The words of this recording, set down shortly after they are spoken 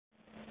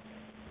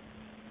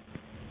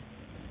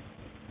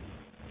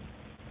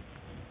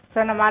So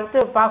நம்ம அடுத்து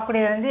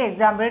பார்க்கக்கூடிய வந்து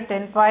எக்ஸாம்பிள்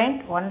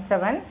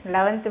 10.17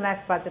 11th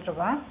மேக்ஸ்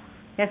பார்த்துட்ருக்கோம்.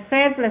 x²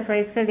 +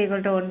 y²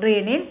 = 1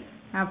 எனில்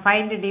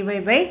ஃபைண்ட் dy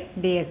by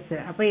dx.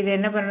 அப்போ இது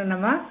என்ன பண்ணணும்,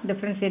 நம்ம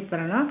டிஃப்ரென்ஷியேட்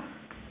பண்ணணும்.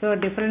 So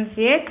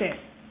differentiate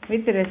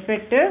with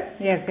respect to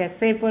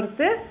எக்ஸை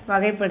பொறுத்து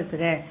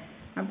வகைப்படுத்துக.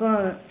 அப்போ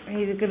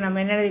இதுக்கு நம்ம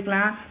என்ன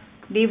எழுதிக்கலாம்,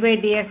 dy by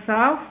dx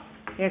of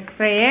x²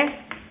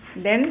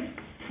 then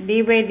dy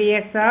by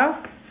dx of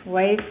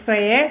y²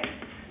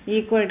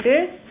 equal to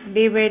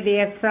dy by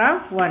dx of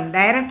 1.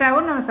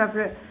 டைரக்டாகவும்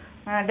நம்ம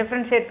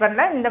டிஃப்ரென்ஷியேட்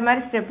பண்ணலாம், இந்த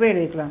மாதிரி ஸ்டெப்பு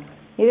எழுதிக்கலாம்.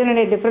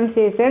 இதனுடைய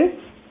differentiation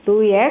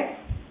 2x,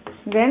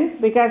 then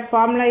because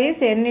formula is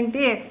n into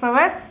x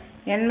power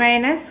n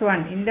minus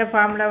 1. இந்த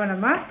ஃபார்முலாவை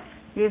நம்ம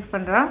use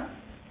பண்ணுறோம்.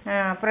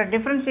 அப்புறம்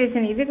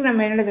டிஃப்ரென்சியேஷன் இதுக்கு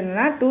நம்ம என்ன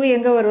எழுதணும்னா 2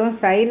 எங்கே வரும்,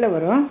 சைடில்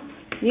வரும்,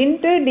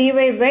 இன்ட்டு dy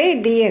by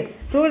dx.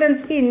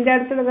 ஸ்டூடெண்ட்ஸ்க்கு இந்த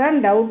இடத்துல தான்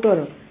டவுட்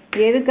வரும்,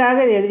 எதுக்காக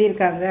இது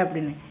எழுதியிருக்காங்க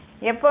அப்படின்னு.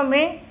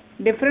 எப்போவுமே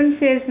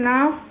differentiation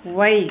of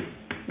y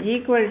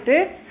equal to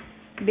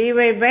dy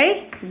by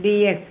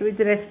dx with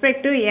respect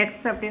to x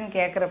அப்படின்னு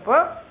கேட்குறப்போ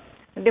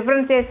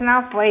differentiation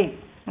of y,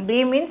 d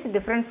means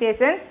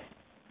differentiation,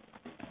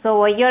 so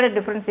y ஓட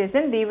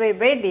differentiation dy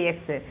by dx.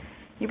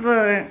 இப்போ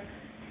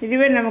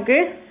இதுவே நமக்கு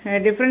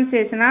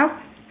differentiation of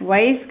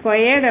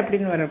y²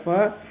 அப்படின்னு வரப்போ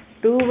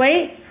 2y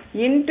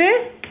into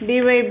dy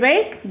by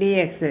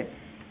dx.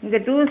 இந்த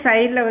 2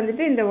 சைடில்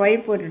வந்துட்டு இந்த y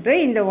போட்டுட்டு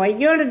இந்த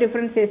y-ஓட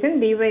டிஃப்ரென்சியேஷன்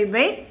dy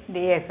by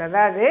dx.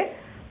 அதாவது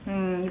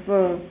இப்போ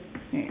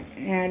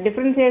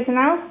டிஃப்ரென்சியேஷன்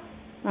ஆஃப்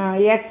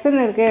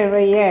எக்ஸ்ன்னு இருக்கு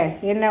y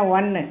என்ன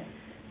 1,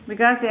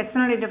 because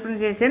எக்ஸ்னுடைய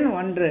differentiation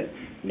 1.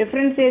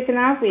 Differentiation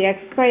of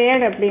x²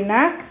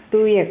 அப்படின்னா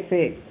 2x.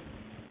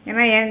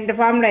 ஏன்னா இந்த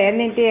formula n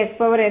into x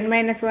power n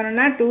minus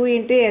 1னா 2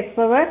 into x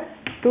power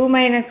 2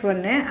 minus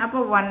 1, அப்போ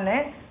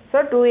 1, ஸோ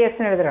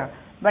 2xன்னு எழுதுகிறோம்.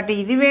 பட்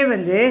இதுவே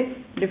வந்து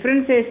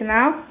டிஃப்ரென்சியேஷன்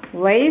ஆஃப்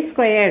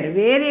y²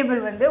 வேரியபிள்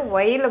வந்து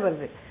yல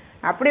வருது.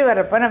 அப்படி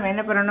வரப்போ நம்ம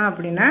என்ன பண்ணணும்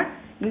அப்படின்னா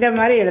இந்த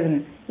மாதிரி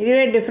எழுதணும்.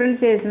 இதுவே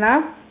டிஃப்ரென்சியேஷன்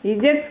ஆஃப்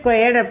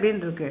z²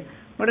 அப்படின்னு இருக்கு,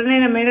 உடனே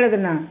நம்ம என்ன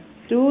எழுதணும்,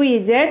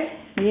 2z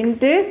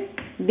into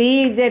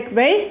dz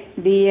by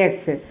dx.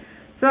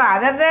 So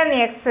other than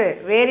x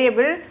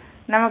variable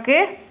நமக்கு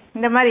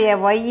இந்த மாதிரி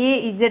y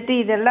z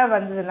இதெல்லாம்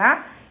வந்ததுன்னா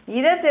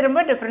இதை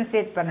திரும்ப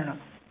டிஃப்ரென்சியேட்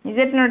பண்ணணும்.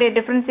 z-னுடைய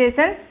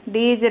differentiation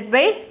dz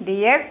by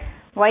dx,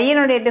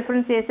 y-னுடைய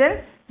differentiation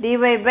dy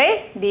by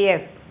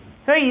dx.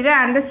 So இதை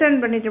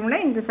அண்டர்ஸ்டாண்ட் பண்ணிட்டோம்னா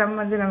இந்த சம்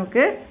வந்து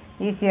நமக்கு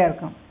ஈஸியாக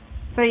இருக்கும்.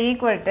 So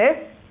equal to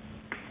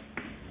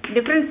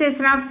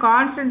differentiation of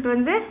constant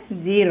வந்து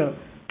 0.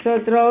 ஸோ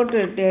த்ரூ அவுட்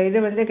இது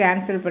வந்து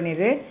கேன்சல்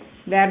பண்ணிடு.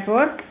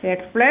 தேர்ஃபோர்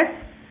எக்ஸ் ப்ளஸ்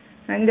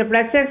இந்த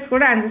ப்ளஸ் எக்ஸ்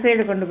கூட அந்த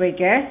சைடு கொண்டு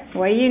போய்க்க,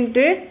 y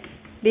into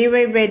dy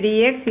by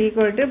dx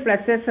equal to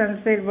plus X அந்த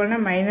சைடு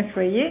போனால் minus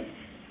y.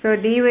 So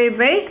dy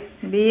by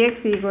dx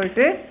equal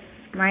to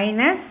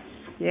minus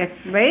x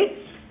by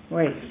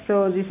y. So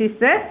this is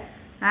the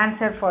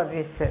answer for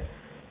this.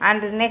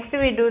 And next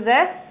we do the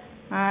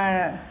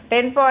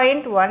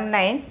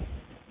 10.19.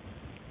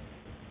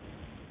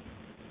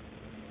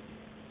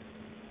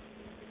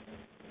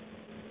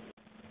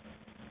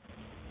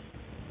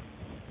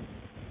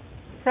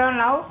 So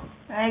now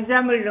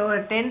example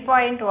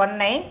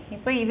 10.19.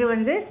 இப்போ இது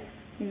வந்து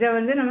இதை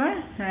வந்து நம்ம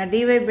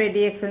dy by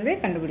dx வந்து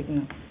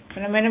கண்டுபிடிக்கணும். இப்போ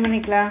நம்ம என்ன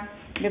பண்ணிக்கலாம்,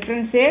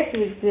 differentiate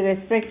with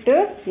respect to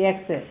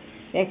X,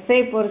 எக்ஸை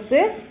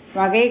பொறுத்து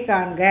வகை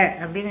காண்க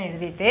அப்படின்னு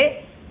எழுதிட்டு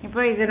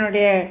இப்போ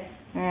இதனுடைய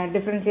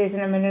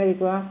டிஃப்ரென்சியேஷன் நம்ம என்ன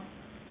எழுதிக்குவோம்,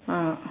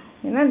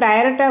 ஏன்னா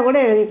டைரெக்டாக கூட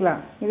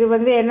எழுதிக்கலாம். இது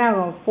வந்து என்ன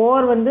ஆகும்,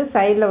 4 வந்து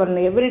சைடில்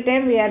வரணும். Every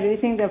time we are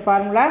using the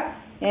formula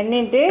n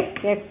into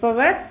x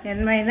power n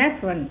minus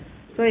 1.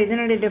 So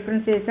இதனுடைய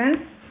டிஃப்ரென்சியேஷன்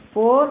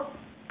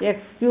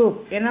 4x3,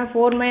 ஏன்னா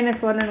 4 minus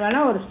 1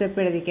 வேணால் ஒரு ஸ்டெப்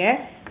எழுதிக்க,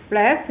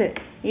 ப்ளஸ்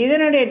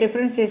இதனுடைய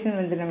டிஃப்ரென்சியேஷன்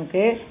வந்து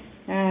நமக்கு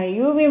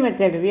UV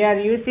method we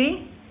are using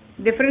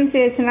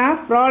differentiation of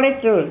product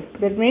rule.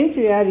 That means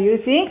we are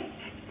using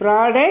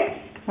product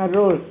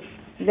rule.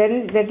 Then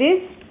that is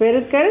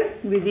பெருக்கல்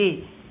விதி.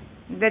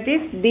 That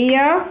is d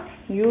of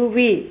uv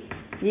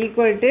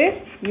equal to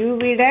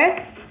uv dash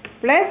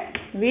plus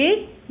v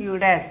u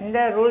dash. இந்த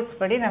rules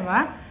படி நம்ம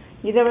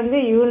இதை வந்து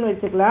uன்னு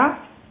வச்சுக்கலாம்,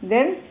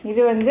 தென்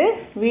இது வந்து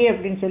v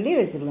அப்படின்னு சொல்லி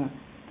வச்சுக்கலாம்.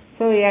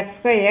 So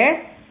x²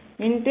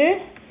 into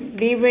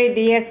d by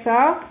dx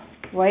of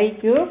y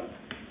cube,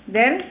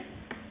 then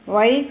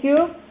y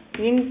cube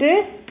into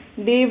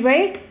d by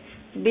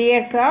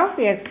dx of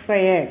x².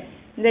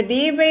 இந்த d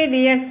by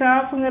dx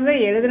ஆஃப்ங்கிறத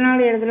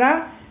எழுதினாலும் எழுதலாம்,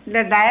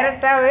 இல்லை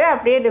டைரெக்டாகவே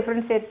அப்படியே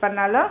டிஃப்ரென்ஷியேட்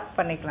பண்ணாலும்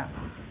பண்ணிக்கலாம்.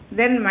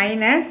 தென்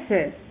மைனஸ்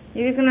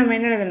இதுக்கு நம்ம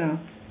என்ன எழுதணும்,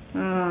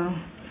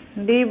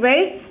 d by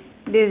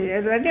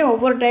எல்லாத்தையும்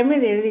ஒவ்வொரு டைமும்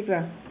இது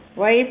எழுதிக்கலாம்,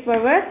 y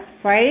power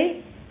 5.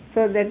 So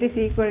that is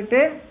equal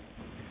to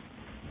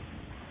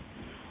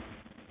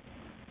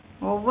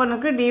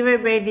ஒவ்வொன்றுக்கு dy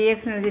by dx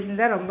எழுதிட்டு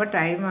இருந்தால் ரொம்ப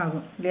டைம்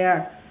ஆகும் இல்லையா,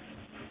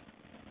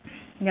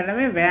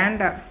 எல்லாமே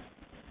வேண்டாம்.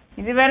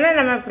 இது வேணால்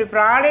நம்ம இப்படி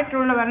ப்ராடக்ட்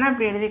ரூலில் வேணால்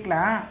இப்படி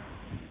எழுதிக்கலாம்,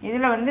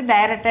 இதில் வந்து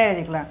டைரெக்டாக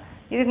எழுதிக்கலாம்.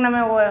 இதுக்கு நம்ம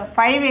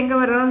 5 எங்கே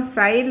வரும்,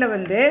 சைடில்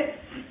வந்து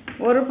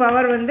ஒரு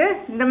பவர் வந்து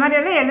இந்த மாதிரி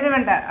எல்லாம் எழுத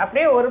வேண்டாம்,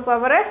 அப்படியே ஒரு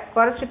பவரை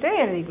குறைச்சிட்டு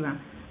எழுதிக்கலாம்.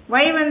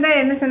 y வந்தால்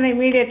என்ன சொன்ன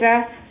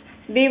இமீடியட்டாக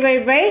dy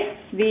by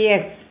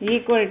dx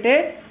equal to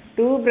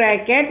 2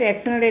 bracket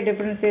x-னுடைய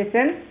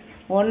differentiation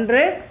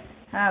 1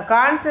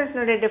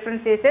 கான்ஸ்டன்ட்னுடைய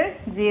differentiation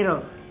 0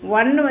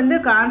 1 வந்து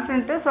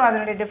கான்ஸ்டன்ட் ஸோ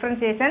அதனுடைய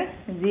டிஃபரன்சியேஷன்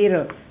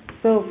 0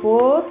 ஸோ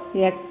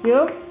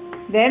 4x³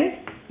 தென்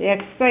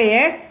x²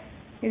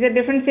 இதை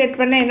டிஃபரன்ஷியேட்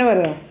பண்ண என்ன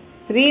வரும்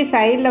 3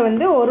 சைடில்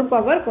வந்து ஒரு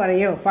பவர்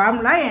குறையும்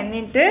formula n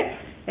into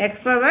x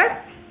power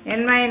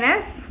n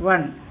minus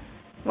 1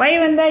 y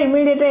வந்தால்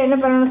இமீடியட்டாக என்ன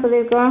பண்ணணும்னு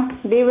சொல்லியிருக்கோம்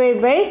dy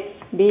by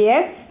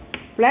dx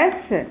plus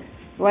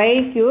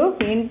y³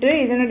 into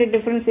இதனுடைய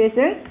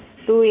டிஃபரன்சியேஷன்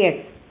 2x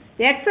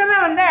x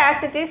எல்லாம் வந்து as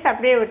it is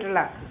அப்படியே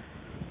விட்டுடலாம்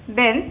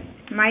then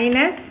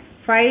minus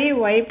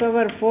 5y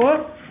power 4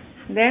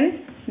 then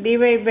dy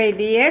by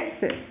dx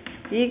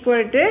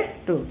equal to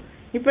 2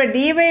 இப்போ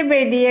dy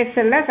by dx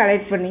எல்லாம்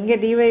கலெக்ட் பண்ணி இங்கே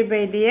dy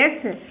by dx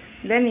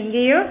then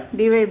இங்கேயும்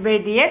dy by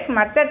dx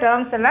மற்ற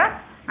டேர்ம்ஸ் எல்லாம்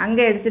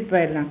அங்கே எடுத்துகிட்டு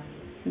போயிடலாம்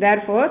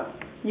therefore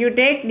you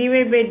take dy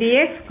by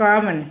dx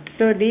common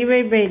so dy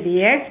by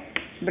dx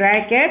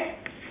bracket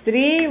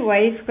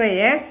 3y²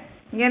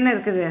 இங்கே என்ன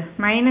இருக்குது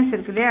மைனஸ்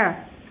இருக்கு இல்லையா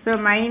so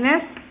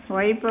minus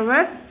y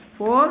power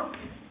 4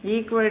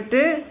 equal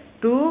to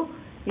 2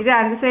 இது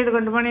அந்த சைடு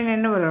கொண்டு போனீங்கன்னா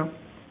என்ன வரும்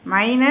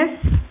மைனஸ்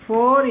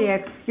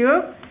 4x³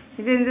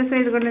 இது இந்த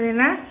சைடு கொண்டு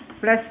வந்தீங்கன்னா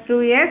ப்ளஸ்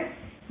 2x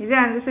இது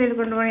அந்த சைடு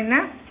கொண்டு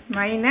போனீங்கன்னா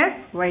மைனஸ்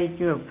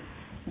y³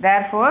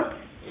 therefore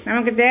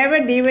நமக்கு தேவை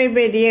dy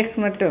by dx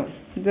மட்டும்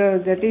so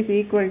that is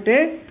equal to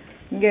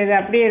இங்கே இது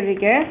அப்படியே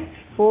எழுதிக்க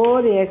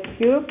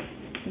 4x³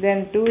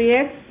 then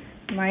 2x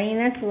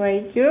minus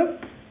y³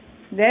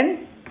 then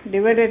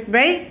divided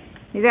by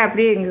இது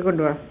அப்படியே இங்கே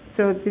கொண்டு வா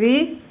so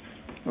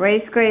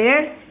 3y²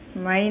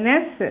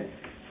 minus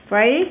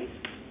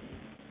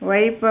 5y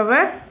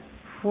power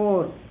 4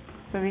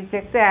 so we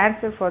check the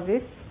answer for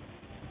this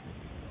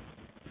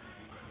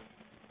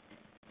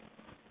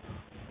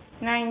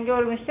நான் இங்கே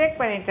ஒரு மிஸ்டேக்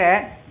பண்ணிட்டேன்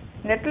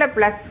இந்த இடத்துல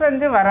ப்ளஸ்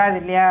வந்து வராது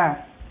இல்லையா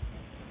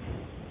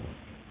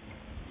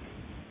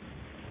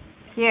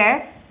here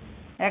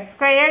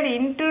x²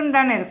 இன்ட்டுன்னு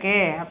தானே இருக்கு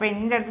அப்போ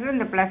இந்த இடத்துல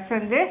இந்த ப்ளஸ்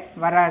வந்து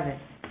வராது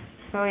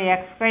ஸோ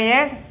x²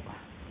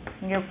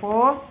 இங்கே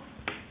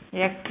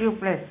 4x³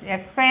 plus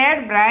x²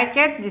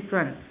 bracket this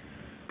one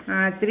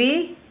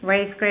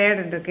 3y²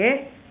 இருக்கு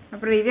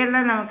அப்புறம்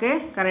இதெல்லாம் நமக்கு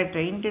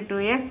correct into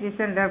 2x this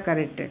and that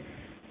correct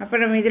அப்போ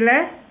நம்ம இதில்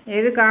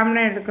எது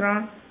காமனாக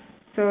எடுக்கிறோம்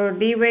ஸோ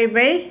dy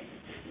by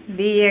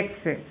dx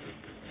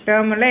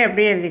டேர்மில்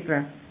எப்படி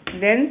எழுதிக்கலாம்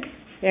தென்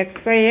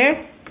x²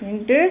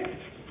 into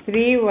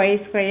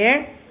 3y²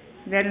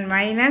 then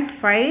minus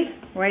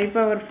 5y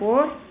power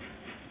 4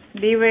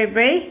 dy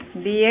by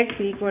dx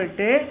equal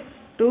to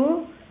 2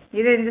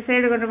 இதை இந்த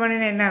சைடு கொண்டு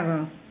போனீங்கன்னா என்ன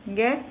ஆகும்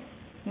இங்கே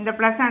இந்த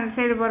ப்ளஸ் அந்த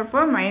சைடு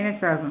போகிறப்போ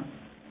மைனஸ் ஆகும்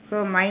ஸோ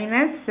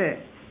மைனஸ்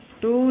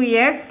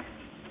 2x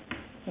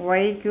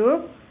y³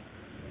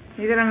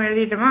 இதை நம்ம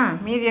எழுதிட்டோமா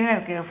மீதி என்ன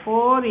இருக்குது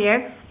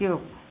 4x³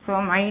 ஸோ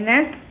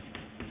மைனஸ்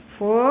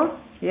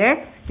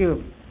 4x³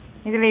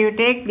 இதில் you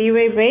take dy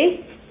by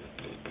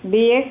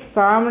dx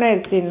காமனாக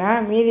எடுத்தீங்கன்னா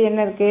மீதி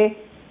என்ன இருக்குது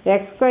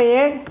x²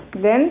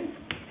 then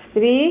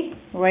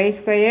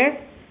 3y²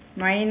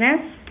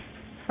 minus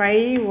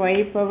 5y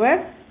power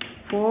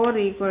 4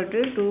 equal to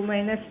 2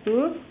 minus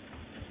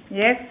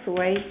 2x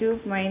y³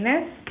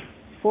 minus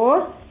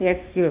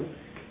 4x³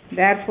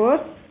 therefore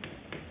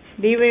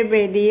dy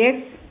by dx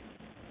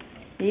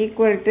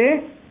equal to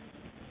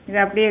இது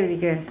அப்படியே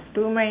எழுதிக்க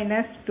 2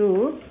 minus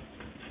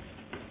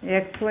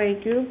 2x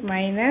y³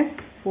 minus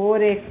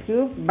 4x³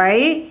 by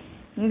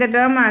இந்த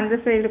டேர்ம் அந்த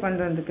சைடு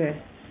கொண்டு வந்துக்கு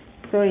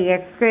so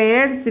x²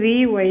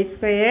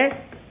 3y²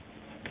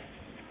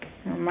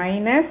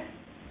 minus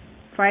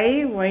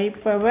 5y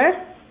power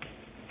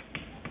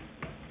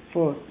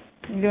 4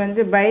 இது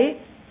வந்து by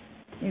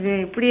இது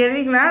இப்படி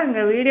எழுதிக்கலாம்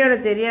இந்த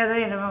வீடியோவில் தெரியாதோ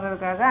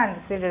என்னமோங்கிறதுக்காக அந்த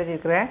சைடு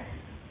எழுதியிருக்கிறேன்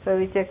so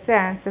we check the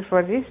answer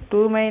for this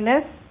 2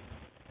 minus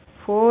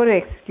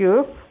 4x³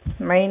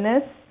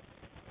 minus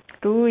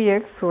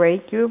 2x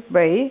y³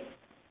 by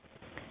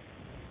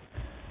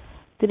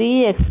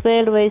 3x²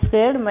 y²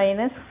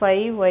 minus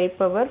 5y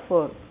power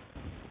 4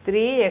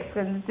 3x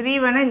 3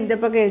 வேணால் இந்த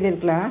பக்கம்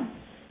எழுதியிருக்கலாம்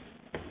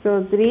so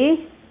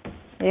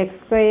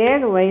 3x²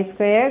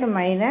 y²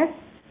 minus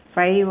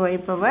 5y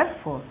power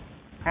 4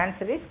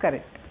 answer is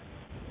correct